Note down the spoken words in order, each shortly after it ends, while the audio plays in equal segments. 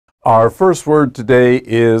Our first word today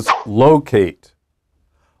is locate.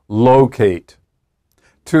 Locate.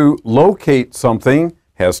 To locate something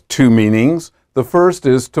has two meanings. The first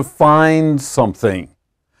is to find something.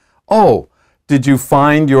 Oh, did you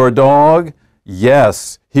find your dog?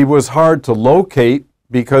 Yes, he was hard to locate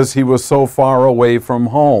because he was so far away from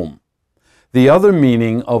home. The other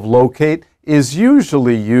meaning of locate is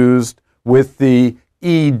usually used with the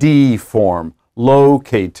ed form,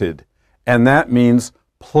 located, and that means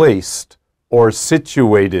placed or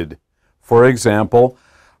situated. For example,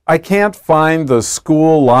 I can't find the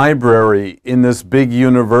school library in this big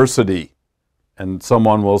university. And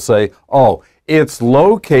someone will say, oh, it's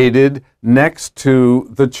located next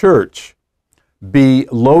to the church. Be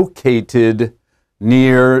located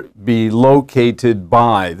near, be located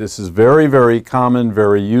by. This is very, very common,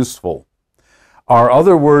 very useful. Our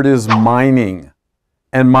other word is mining.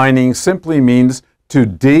 And mining simply means to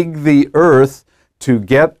dig the earth to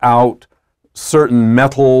get out certain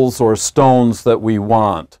metals or stones that we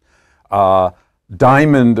want.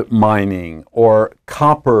 Diamond mining or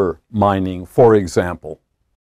copper mining, for example.